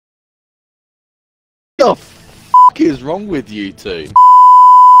The f is wrong with you two?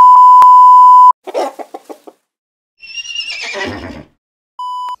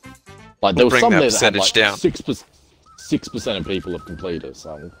 Like there was some there that had like 6% of people have completed,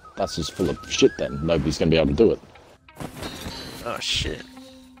 so that's just full of shit. Then nobody's gonna be able to do it. Oh shit!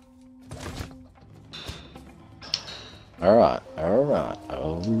 All right.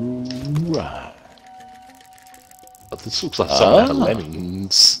 But this looks like some out of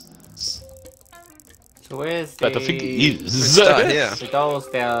lemmings. So where's the... But the thing is... The doll's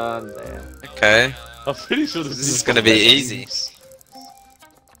down there. Okay. I'm pretty sure this is gonna be easy.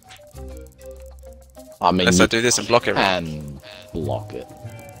 I mean, unless I do this and block everyone. And block it.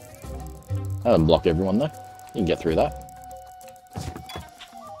 I don't block everyone though. You can get through that.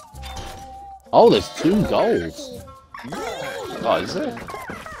 Oh, there's 2 goals. Oh, is there?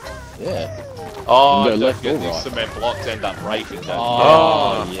 Yeah. Oh, go left or these right. cement blocks end up breaking, don't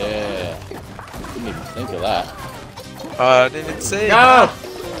Oh, yeah. Didn't even think of that. I didn't see. Go!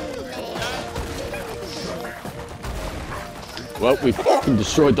 Well, we f***ing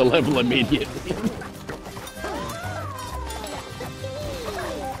destroyed the level immediately.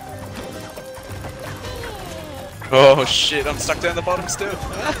 Oh shit! I'm stuck down the bottom still.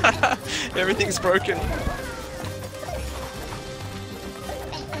 Everything's broken.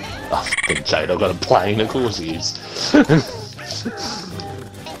 Oh, f***ing Jade, I've got a plane, of course he is.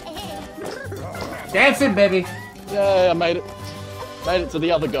 Dancing, baby! Yeah, I made it. Made it to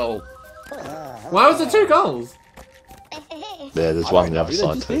the other goal. Why was there 2 goals? There, there's one on the other There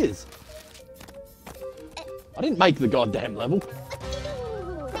side just too. is. I didn't make the goddamn level.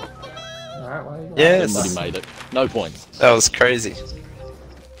 Alright, well, Yes. Somebody made it. No points. That was crazy.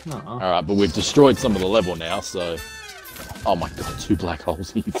 Alright, but we've destroyed some of the level now, so... Oh my god, 2 black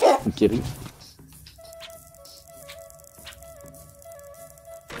holes. Are you fucking kidding?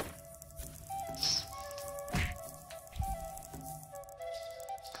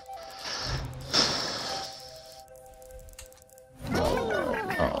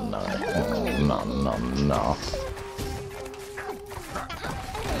 Oh no. No.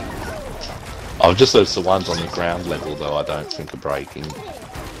 Oh, just those the ones on the ground level though, I don't think are breaking.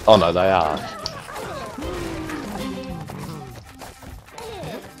 Oh no, they are.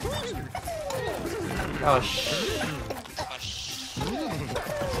 Oh, shh.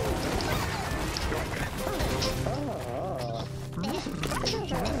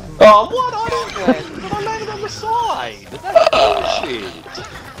 Oh, what? I didn't land, but I landed on the side! That's bullshit!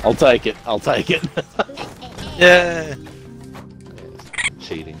 I'll take it. I'll take it. Yeah.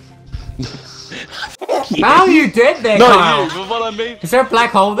 Cheating. How you did there, No, Kyle? you, but what I mean... Is there a black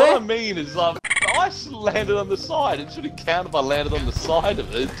hole What I there? mean is, I landed on the side. It should have counted if I landed on the side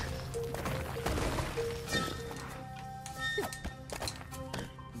of it.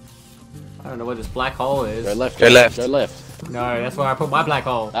 I don't know where this black hole is. Go left. Go left. Go left. No, that's where I put my black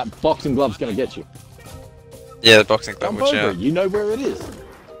hole. That boxing glove's gonna get you. Yeah, the boxing glove, Jump watch over out. it. You know where it is.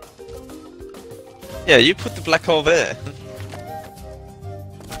 Yeah, you put the black hole there.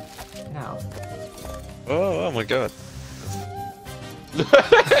 Now. Oh my god.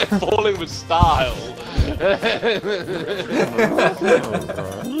 Falling with style.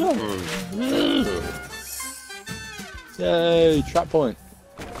 Yay, trap point.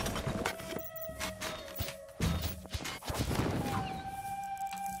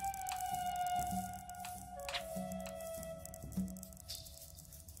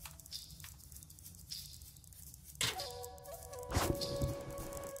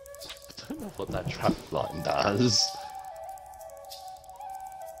 I don't know what that trap line does.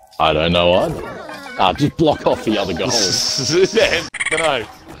 I don't know either. Ah, just block off the other goals. Yeah, no.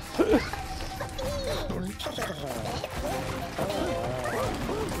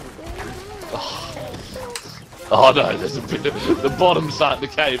 Oh no, there's a bit of, the bottom's starting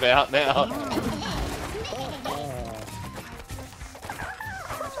to cave out now.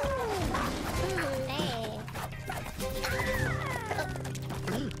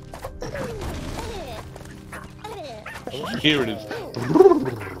 Here it is.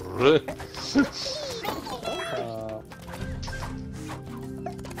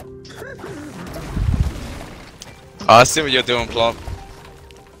 Oh, I see what you're doing, Plop.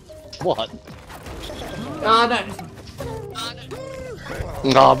 What? Oh, no.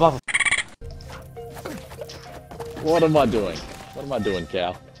 No, mother. What am I doing? What am I doing,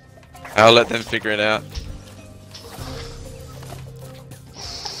 Cal? I'll let them figure it out.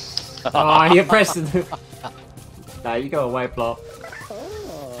 Oh, you're pressing. No, you go away, Plop.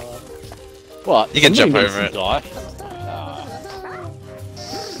 What? You can jump Somebody over gets to die.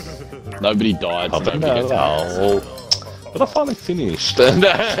 Nobody died, so Up and nobody gets down. But I finally finished.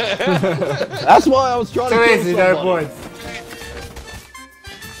 That's why I was trying to Too kill easy, no somebody. points.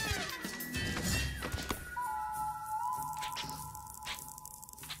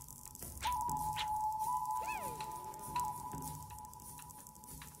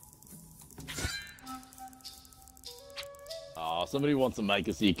 Oh, somebody wants to make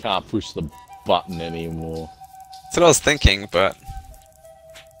it so you can't push the button anymore. That's what I was thinking, but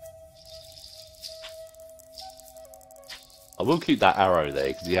I will keep that arrow there,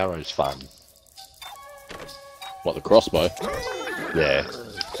 because the arrow's fun. What, the crossbow? Yeah.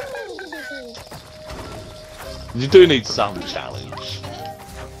 You do need some challenge.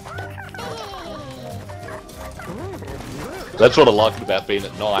 That's what I like about being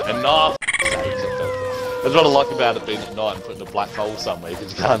at night. And that's what I like about it being at night and putting a black hole somewhere,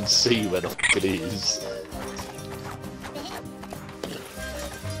 because you can't see where the f it is.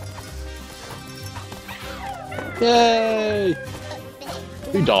 Yay!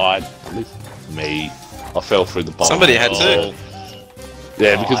 Who died? Me. I fell through the bottom. Somebody had to.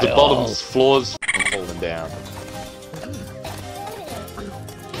 Yeah, because the bottom's floor's falling down.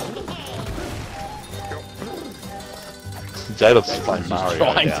 Jadov's playing Mario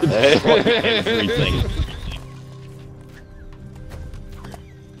Trying down to there. destroy everything.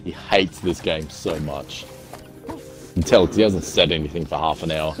 He hates this game so much. You can tell because he hasn't said anything for half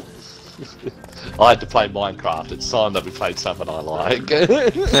an hour. I had to play Minecraft. It's time that we played something I like.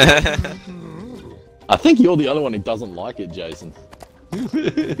 I think you're the only one who doesn't like it, Jason. I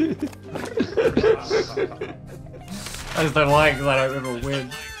just don't like it because I don't ever win.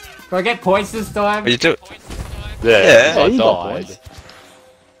 Do I get points this time? you do. Yeah, Yeah, I you got died. points.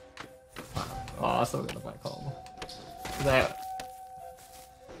 Oh, I still got a black hole. That.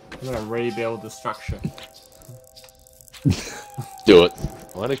 I'm gonna rebuild the structure. Do it.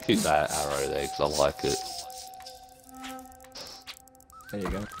 I'm gonna keep that arrow there because I like it. There you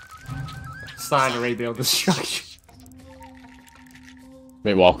go. Starting to rebuild the structure.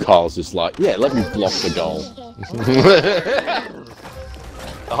 Meanwhile, Kyle's just like, yeah, let me block the goal.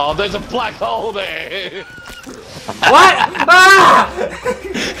 Oh, there's a black hole there! What? Ah!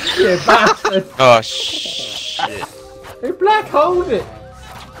 You bastard! Oh shit! Who black holed it?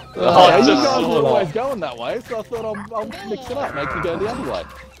 Oh, Yeah, it's you just guys were saw always it. going that way, so I thought I'll mix it up, make you go the other way.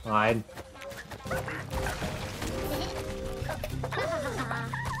 Fine.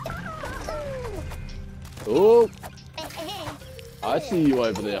 Oh, I see you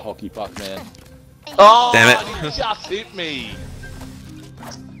over there, hockey puck man. Oh, Damn it. you just hit me!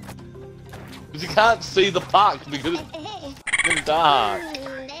 Because you can't see the puck because it's f***ing dark.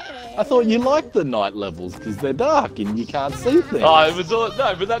 I thought you liked the night levels because they're dark and you can't see things. Oh, it was all,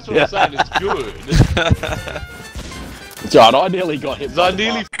 no, but that's what I'm saying, it's good. John, I nearly got hit. I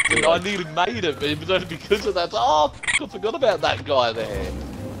nearly made it, but it was only because of that. Oh, I forgot about that guy there.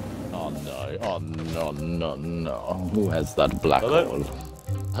 Oh no, oh no, no, no. Who has that black I hole?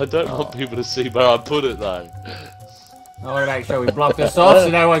 don't want people to see where I put it though. I want to make sure we block this off so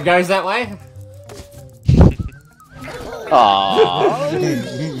no one goes that way.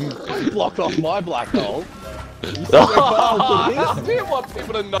 Aww. Blocked off my black hole. You see where Kyle put I his? didn't want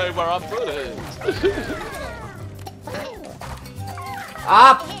people to know where I put it.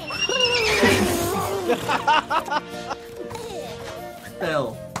 Up!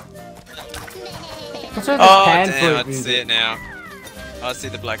 Phil. What's with this Oh pan damn! flute I see music? it now. I see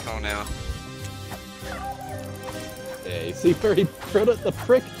the black hole now. Yeah, you see where he put it, the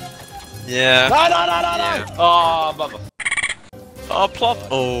prick? Yeah. No, no, no, no, Yeah. no! Oh, mother. Oh plop!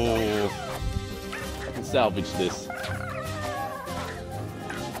 Oh. I can salvage this.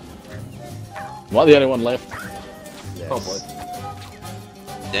 Am I the only one left? Probably.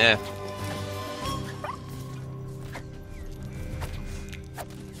 Yeah.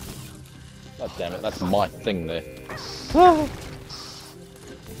 God damn it, that's my thing there. You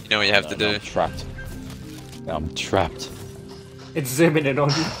know what you have to Now do. I'm trapped. Now I'm trapped. It's zooming in on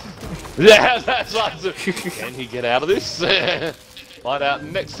you. Yeah, that's right. Can he get out of this? Find out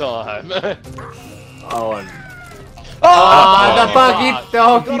next time. Oh, and... Oh, the buggy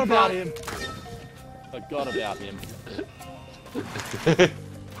dog! Forgot about him. Forgot about him.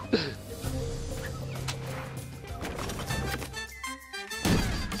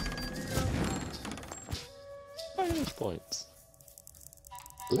 Bonus points.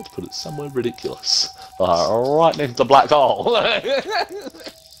 Let's put it somewhere ridiculous. Right next to the black hole.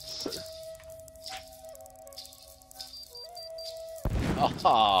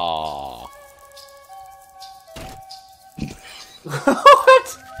 Ah.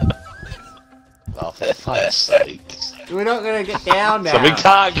 What? Oh, for fuck's sake. We're not gonna get down now. So we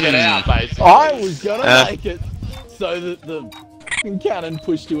can't get out, basically. I was gonna make it so the cannon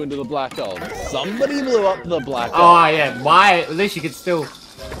pushed you into the black hole. Somebody blew up the black hole. Oh yeah, at least you could still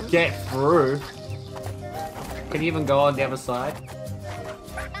get through. Can you even go on the other side?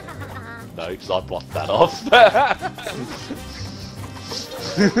 No, because I blocked that off.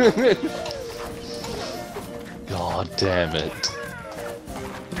 God damn it.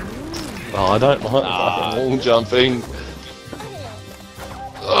 Oh, I don't like fucking wall jumping.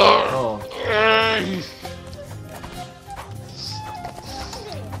 Oh.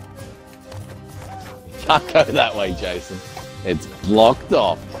 Can't go that way, Jason. It's blocked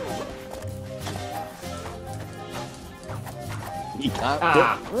off. You can't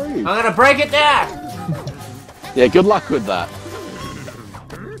get through. I'm gonna break it down! Yeah, good luck with that.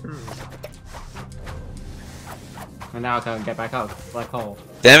 And now I can't get back up. Black hole.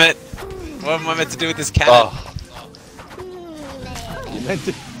 Damn it! What am I meant to do with this cannon? Oh. You're meant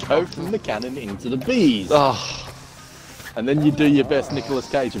to go from the cannon into the bees. Oh. And then you do your best Nicolas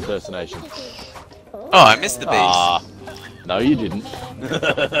Cage impersonation. Oh, I missed the bees. No, you didn't.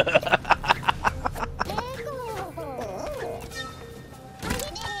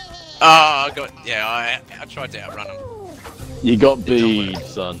 Oh, I got. Yeah, I tried to outrun him. You got bees,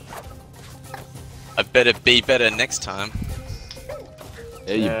 son. I better be better next time.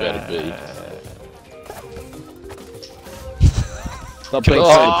 Yeah, you better be. Stop being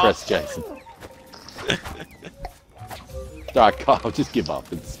so impressed, Jason. Alright, Kyle, just give up.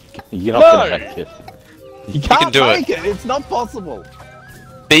 You're not gonna make it. You can't make it. It's not possible.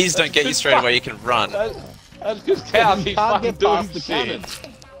 Bees don't get you straight away. You can run. That's because cow keeps fucking doing the shit. cannon.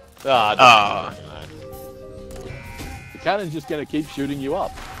 Oh. The cannon's just gonna keep shooting you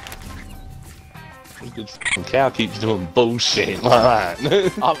up. Cow keeps doing bullshit like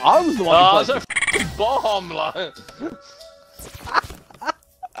that. I was the one who it's a f***ing bomb, like.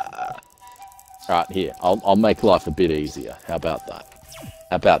 Alright, here. I'll make life a bit easier. How about that?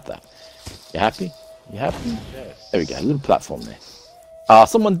 How about that? You happy? You happy? Yes. There we go. A little platform there.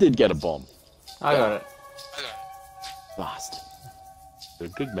 Someone did get a bomb. I got it. Bastard. You're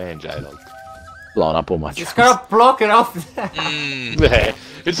a good man, J-Dog. Blowing up all my Just tracks. gotta block it off. Yeah.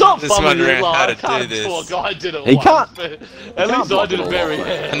 It's not Just funny wondering that, like, how I to can't do this. talk. I did it He once, can't. but at least I did it very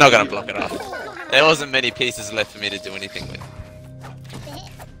I'm not gonna block it off. There wasn't many pieces left for me to do anything with.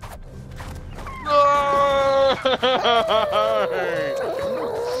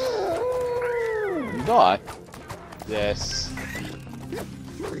 You die. Yes.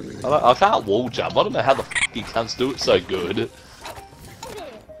 I can't wall jump. I don't know how the f*** you cunts do it so good.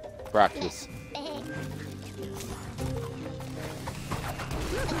 Practice.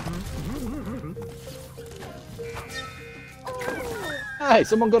 Hey,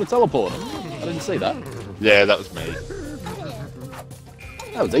 someone got a teleport. I didn't see that. Yeah, that was me.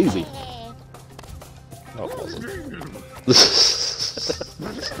 That was easy. No, it wasn't.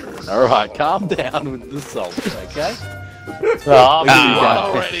 Alright, calm down with the salt, okay? Oh, Ah.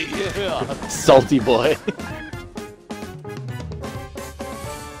 already. Salty boy.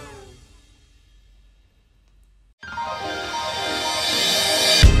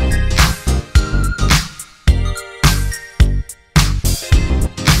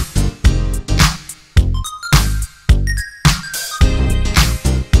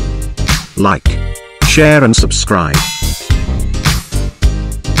 Like, share and subscribe.